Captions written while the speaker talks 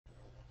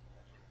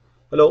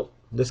Hello,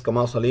 this is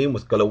Kamal Salim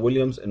with Keller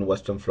Williams in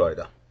Weston,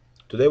 Florida.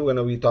 Today we're going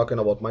to be talking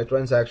about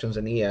myTransactions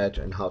and eEdge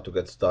and how to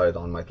get started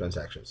on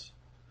myTransactions.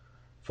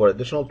 For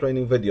additional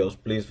training videos,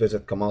 please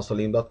visit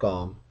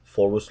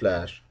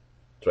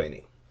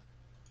kamalsalim.com/training.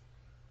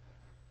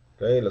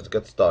 Okay, let's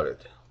get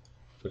started.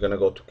 We're going to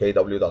go to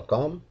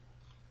kw.com.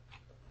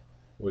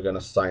 We're going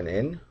to sign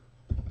in.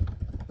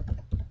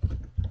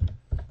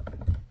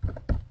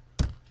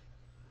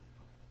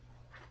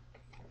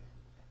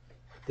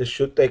 This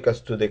should take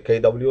us to the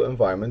KW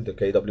environment, the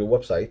KW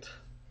website.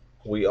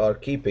 We are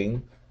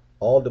keeping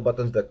all the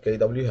buttons that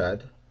KW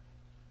had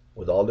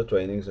with all the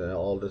trainings and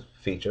all the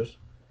features,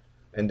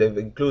 and they've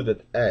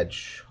included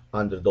Edge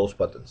under those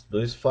buttons.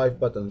 These 5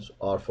 buttons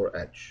are for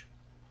Edge,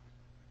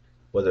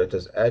 whether it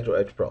is Edge or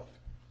Edge Pro.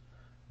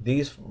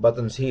 These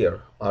buttons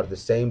here are the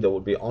same. They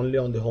will be only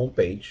on the home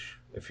page.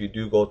 If you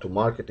do go to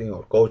marketing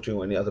or coaching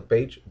or any other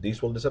page,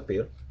 these will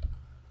disappear,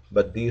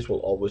 but these will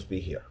always be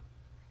here.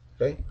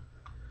 Okay,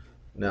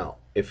 now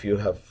if you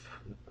have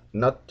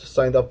not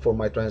signed up for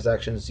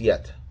myTransactions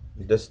yet,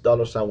 this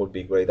 $sign will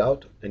be grayed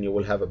out and you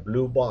will have a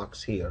blue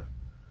box here,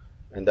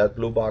 and that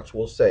blue box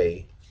will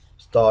say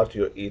start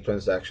your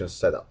eTransactions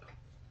setup.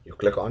 You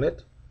click on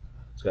it,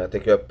 it's going to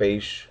take you a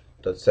page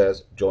that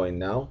says join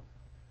now.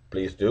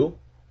 Please do.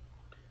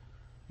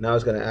 Now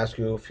it's going to ask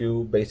you a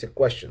few basic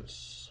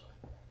questions.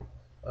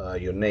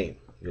 Your name,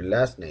 your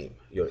last name,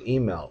 your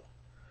email,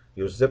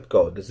 your zip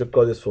code. The zip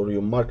code is for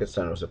your market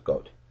center zip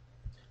code.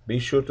 Be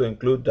sure to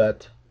include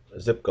that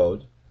zip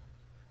code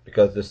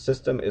because the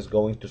system is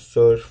going to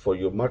search for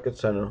your market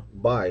center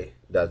by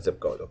that zip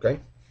code. Okay,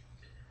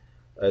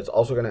 it's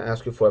also going to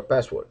ask you for a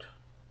password.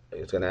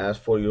 It's going to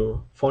ask for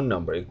your phone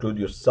number, include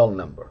your cell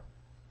number,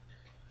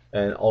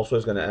 and also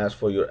it's going to ask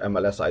for your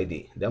MLS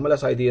ID. The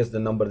MLS ID is the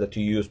number that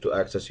you use to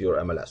access your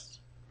MLS.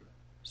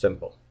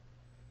 Simple.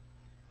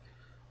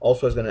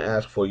 Also it's going to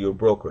ask for your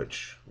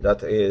brokerage.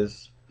 That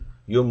is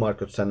your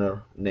market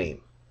center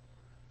name.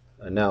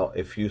 And now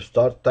if you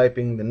start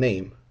typing the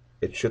name,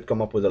 it should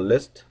come up with a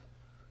list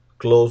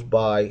close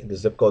by the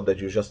zip code that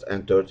you just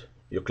entered.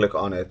 You click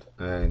on it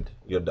and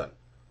you're done.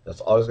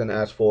 That's all it's going to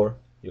ask for.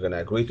 You're going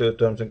to agree to the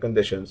terms and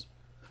conditions,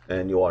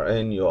 and you are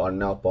in. You are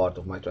now part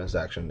of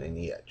myTransaction in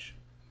eEdge.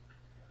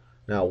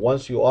 Now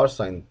once you are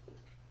signed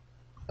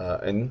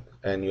in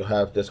and you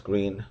have this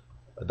green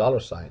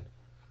 $sign,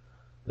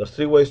 there's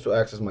 3 ways to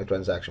access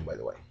myTransaction, by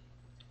the way.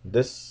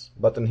 This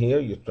button here,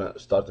 you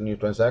start a new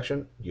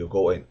transaction, you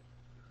go in.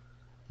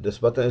 This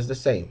button is the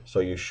same, so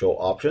you show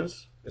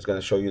options. It's going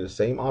to show you the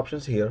same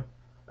options here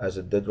as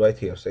it did right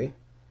here. See,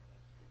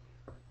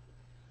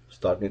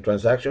 start new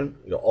transaction,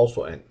 you're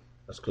also in.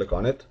 Let's click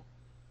on it.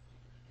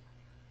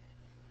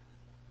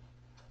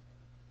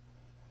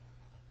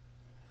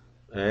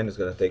 And it's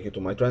going to take you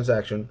to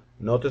myTransaction.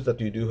 Notice that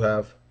you do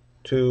have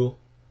 2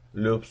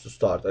 loops to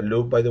start. A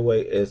loop, by the way,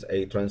 is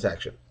a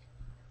transaction.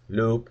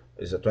 Loop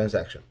is a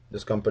transaction.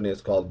 This company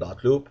is called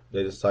 .loop.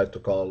 They decide to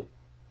call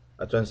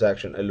a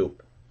transaction a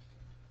loop.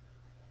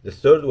 The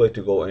third way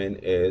to go in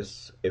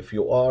is if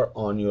you are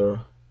on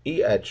your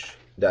eEdge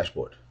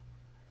dashboard.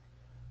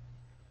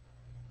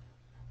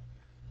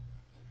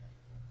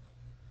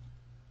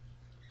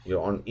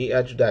 You're on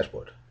eEdge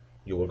dashboard.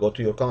 You will go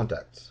to your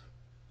contacts.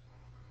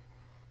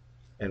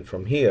 And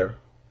from here,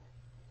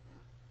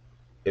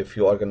 if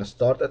you are going to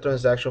start a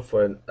transaction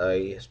for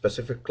a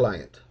specific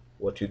client,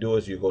 what you do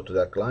is you go to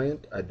that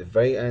client. At the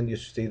very end, you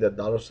see that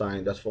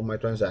 $sign. That's for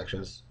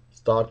myTransactions.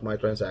 Start my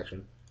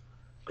transaction.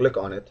 Click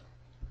on it,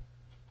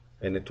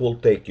 and it will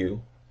take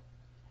you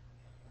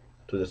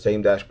to the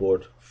same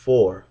dashboard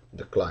for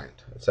the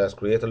client. It says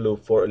create a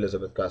loop for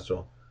Elizabeth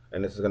Castro,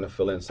 and it's going to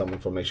fill in some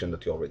information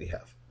that you already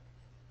have.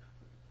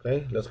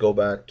 Okay, let's go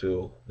back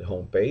to the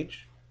home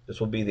page.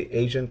 This will be the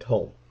agent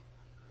home.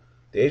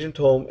 The agent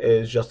home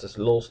is just a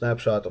little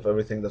snapshot of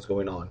everything that's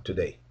going on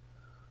today.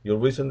 Your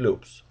recent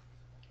loops,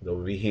 they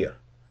will be here.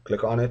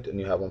 Click on it and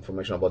you have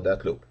information about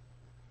that loop.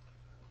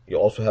 You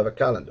also have a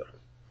calendar.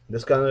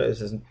 This calendar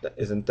is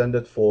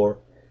intended for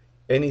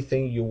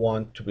anything you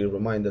want to be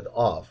reminded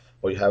of,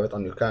 or you have it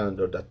on your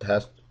calendar that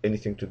has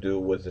anything to do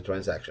with the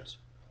transactions.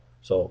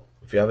 So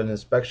if you have an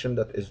inspection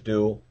that is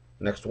due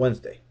next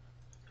Wednesday,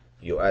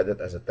 you add it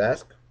as a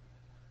task.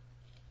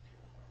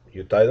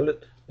 You title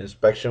it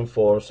inspection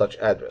for such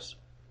address.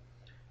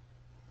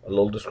 A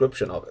little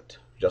description of it,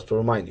 just to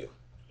remind you.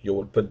 You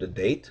will put the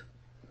date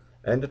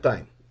and the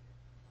time.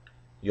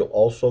 You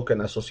also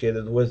can associate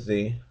it with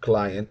the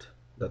client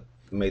that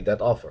made that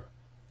offer.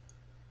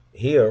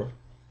 Here,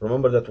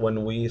 remember that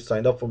when we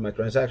signed up for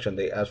myTransaction,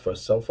 they asked for a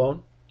cell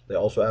phone. They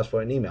also asked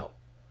for an email.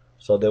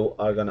 So they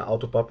are going to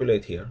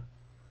auto-populate here.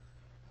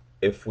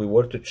 If we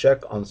were to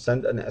check on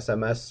send an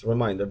SMS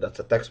reminder, that's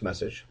a text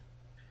message,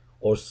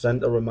 or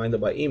send a reminder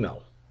by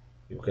email,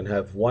 you can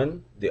have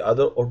one, the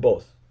other, or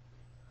both.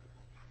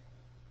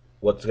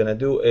 What's going to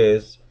do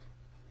is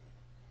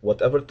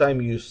whatever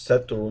time you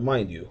set to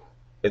remind you,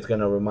 it's going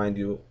to remind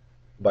you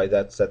by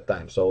that set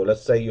time. So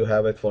let's say you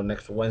have it for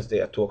next Wednesday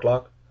at 2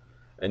 o'clock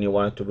and you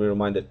want it to be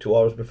reminded 2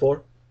 hours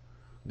before.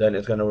 then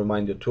it's going to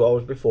remind you 2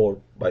 hours before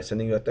by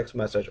sending you a text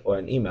message or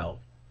an email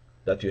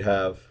that you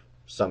have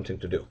something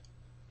to do.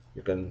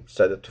 You can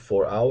set it to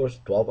 4 hours,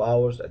 12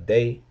 hours, a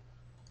day,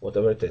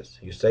 whatever it is.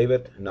 You save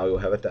it, and now you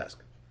have a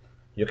task.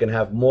 You can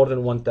have more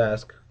than one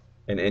task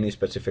in any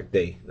specific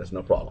day. That's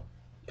no problem.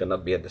 You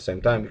cannot be at the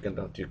same time.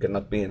 You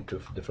cannot be in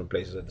two different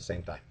places at the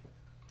same time.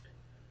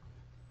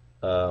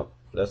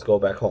 Let's go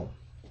back home.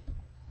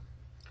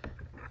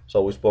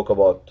 So we spoke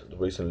about the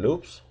recent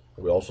loops.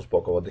 We also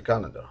spoke about the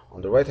calendar.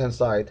 On the right hand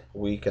side,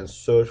 we can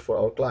search for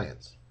our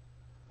clients.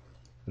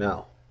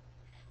 Now,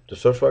 to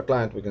search for a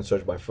client, we can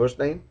search by first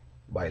name,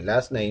 by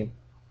last name,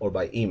 or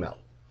by email.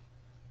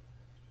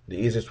 The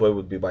easiest way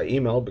would be by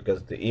email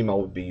because the email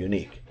would be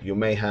unique. You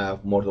may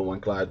have more than one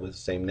client with the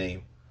same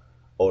name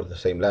or the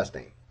same last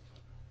name.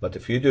 But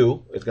if you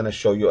do, it's going to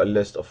show you a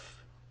list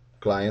of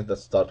clients that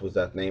start with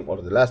that name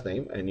or the last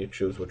name, and you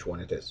choose which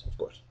one it is, of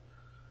course.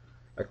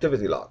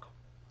 Activity log.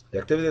 The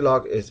activity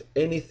log is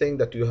anything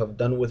that you have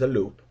done with a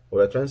loop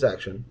or a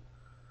transaction.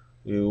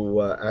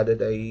 You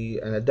added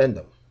an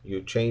addendum.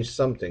 You changed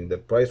something. The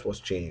price was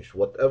changed.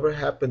 Whatever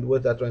happened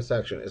with that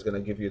transaction is going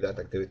to give you that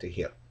activity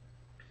here.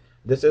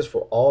 This is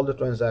for all the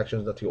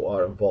transactions that you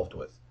are involved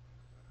with.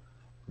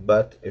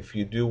 But if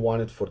you do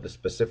want it for the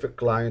specific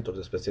client or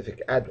the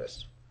specific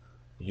address,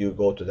 you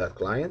go to that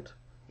client,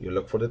 you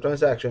look for the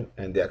transaction,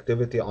 and the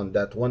activity on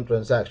that one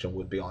transaction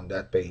would be on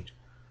that page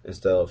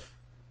instead of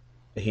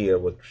here,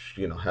 which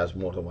has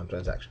more than one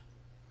transaction.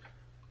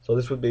 So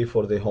this would be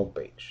for the home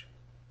page.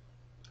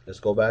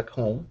 Let's go back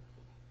home,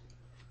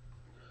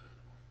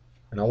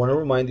 and I want to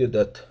remind you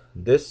that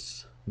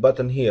this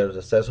button here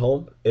that says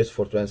home is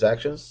for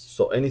transactions.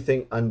 So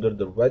anything under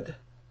the red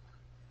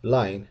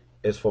line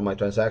is for my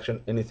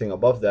transaction. Anything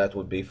above that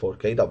would be for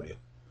KW.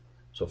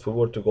 So if we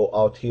were to go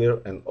out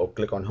here or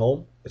click on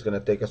home, it's going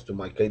to take us to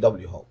my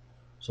KW home.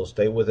 So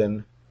stay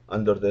within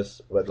under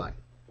this red line.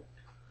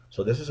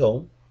 So this is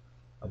home.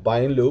 A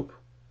buying loop.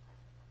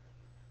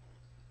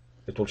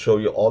 It will show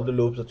you all the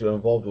loops that you're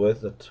involved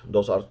with.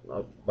 Those are,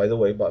 by the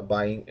way,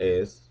 buying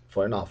is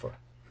for an offer.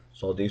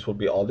 So these will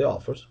be all the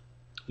offers.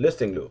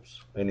 Listing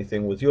loops,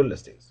 anything with your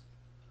listings.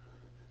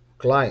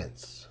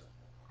 Clients.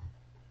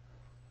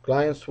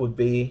 Clients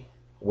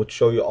would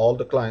show you all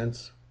the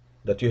clients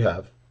that you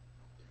have.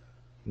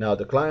 Now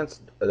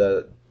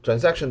the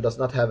transaction does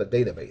not have a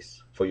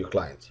database for your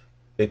clients.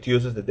 It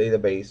uses the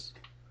database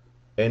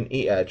in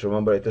eEdge.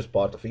 Remember, it is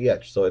part of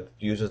eEdge, so it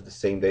uses the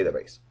same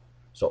database.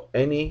 So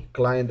any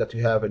client that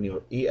you have in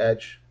your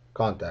eEdge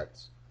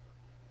contacts,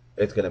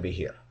 it's going to be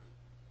here.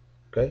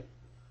 Okay.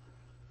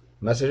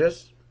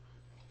 Messages,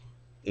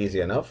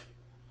 easy enough.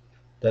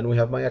 Then we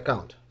have my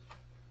account.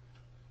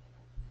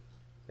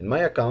 In my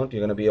account,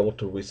 you're going to be able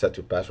to reset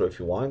your password if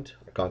you want,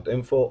 account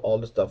info, all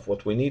the stuff.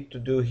 What we need to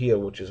do here,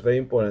 which is very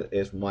important,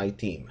 is my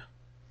team.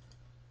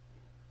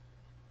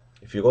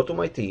 If you go to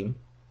my team,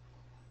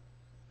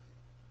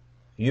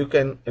 you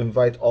can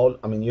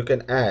you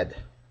can add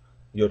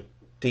your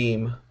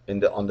team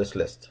on this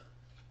list.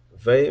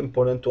 Very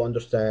important to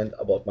understand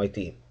about my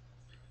team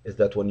is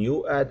that when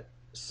you add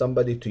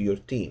somebody to your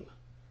team,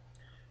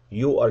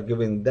 you are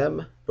giving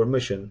them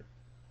permission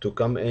to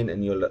come in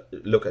and you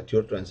look at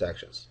your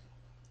transactions.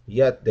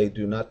 Yet you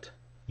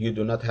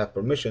do not have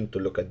permission to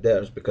look at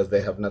theirs because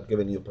they have not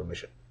given you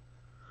permission.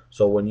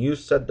 So when you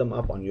set them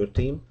up on your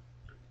team,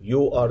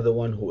 you are the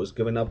one who is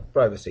giving up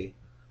privacy,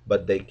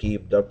 but they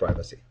keep their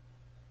privacy.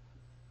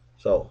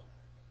 So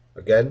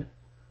again,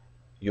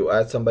 you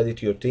add somebody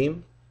to your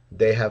team,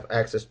 they have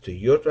access to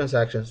your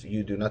transactions,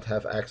 you do not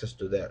have access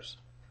to theirs.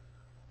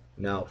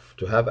 Now,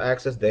 to have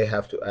access, they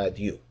have to add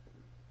you.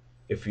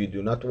 If you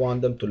do not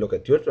want them to look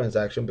at your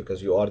transaction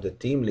because you are the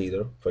team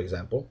leader, for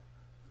example,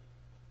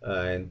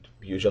 and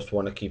you just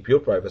want to keep your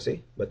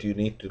privacy, but you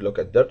need to look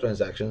at their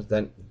transactions,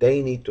 then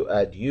they need to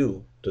add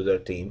you to their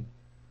team,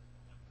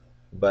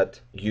 but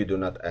you do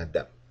not add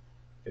them.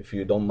 If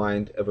you don't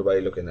mind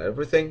everybody looking at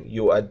everything,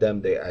 you add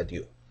them, they add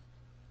you.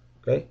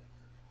 Okay?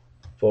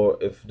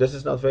 If this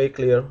is not very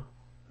clear,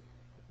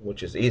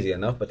 which is easy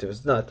enough, but if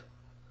it's not,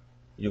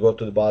 you go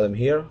to the bottom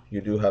here, you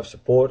do have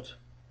support,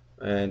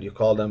 and you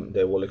call them,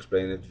 they will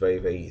explain it very,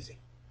 very easy.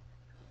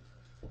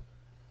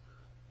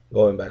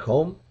 Going back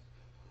home,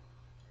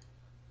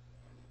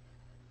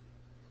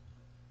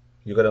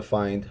 you're going to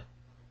find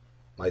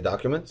my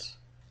documents.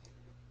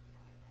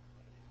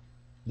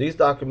 These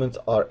documents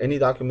are any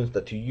documents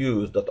that you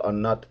use that are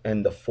not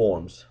in the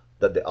forms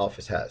that the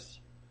office has.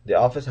 The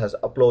office has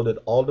uploaded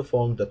all the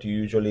forms that you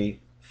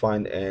usually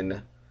find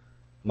in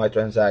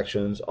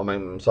myTransactions, or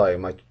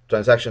my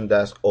transaction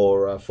desk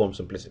or Form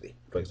Simplicity,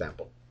 for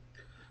example.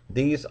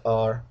 These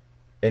are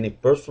any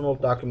personal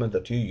document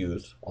that you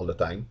use all the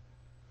time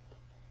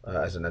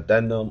as an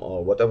addendum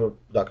or whatever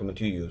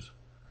document you use.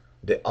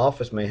 The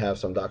office may have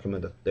some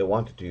document that they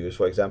wanted to use.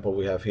 For example,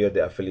 we have here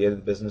the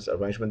affiliated business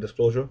arrangement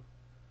disclosure.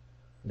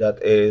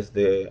 That is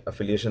the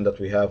affiliation that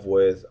we have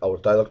with our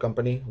title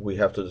company. We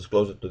have to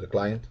disclose it to the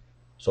client,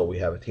 so we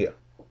have it here.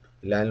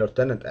 Landlord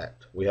Tenant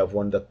Act. We have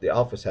one that the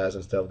office has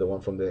instead of the one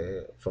from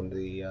the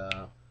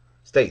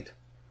state.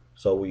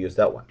 so we use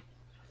that one.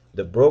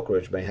 The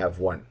brokerage may have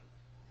one.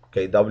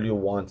 KW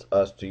wants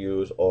us to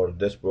use, or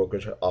this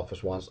brokerage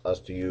office wants us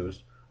to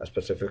use a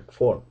specific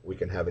form. We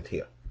can have it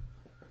here.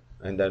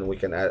 And then we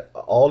can add,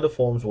 all the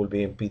forms will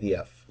be in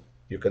PDF.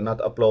 You cannot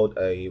upload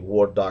a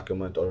Word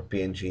document or a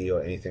PNG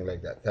or anything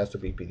like that. It has to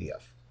be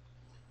PDF.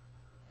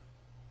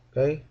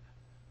 Okay.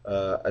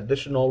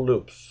 Additional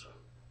loops.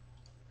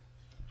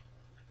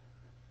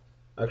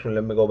 Actually,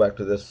 let me go back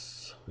to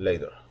this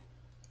later.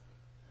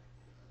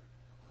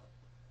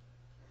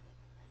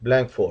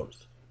 Blank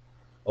forms.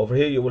 Over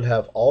here you will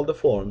have all the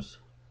forms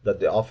that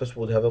the office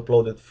would have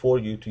uploaded for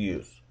you to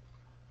use.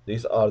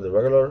 These are the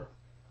regular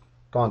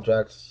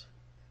contracts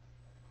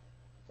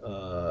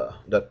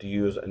that you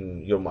use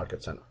in your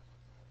market center.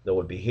 They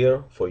will be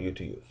here for you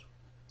to use.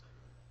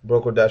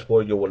 Broker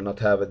dashboard, you will not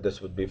have it.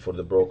 This would be for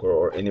the broker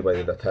or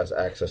anybody that has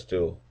access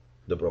to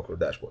the broker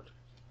dashboard.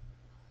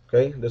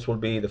 Okay, this will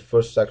be the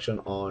first section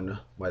on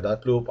my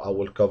dot loop. I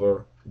will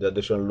cover the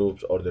additional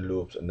loops or the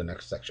loops in the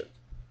next section.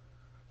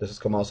 This is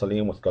Kamal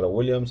Salim with Keller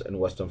Williams in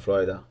Weston,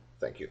 Florida.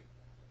 Thank you.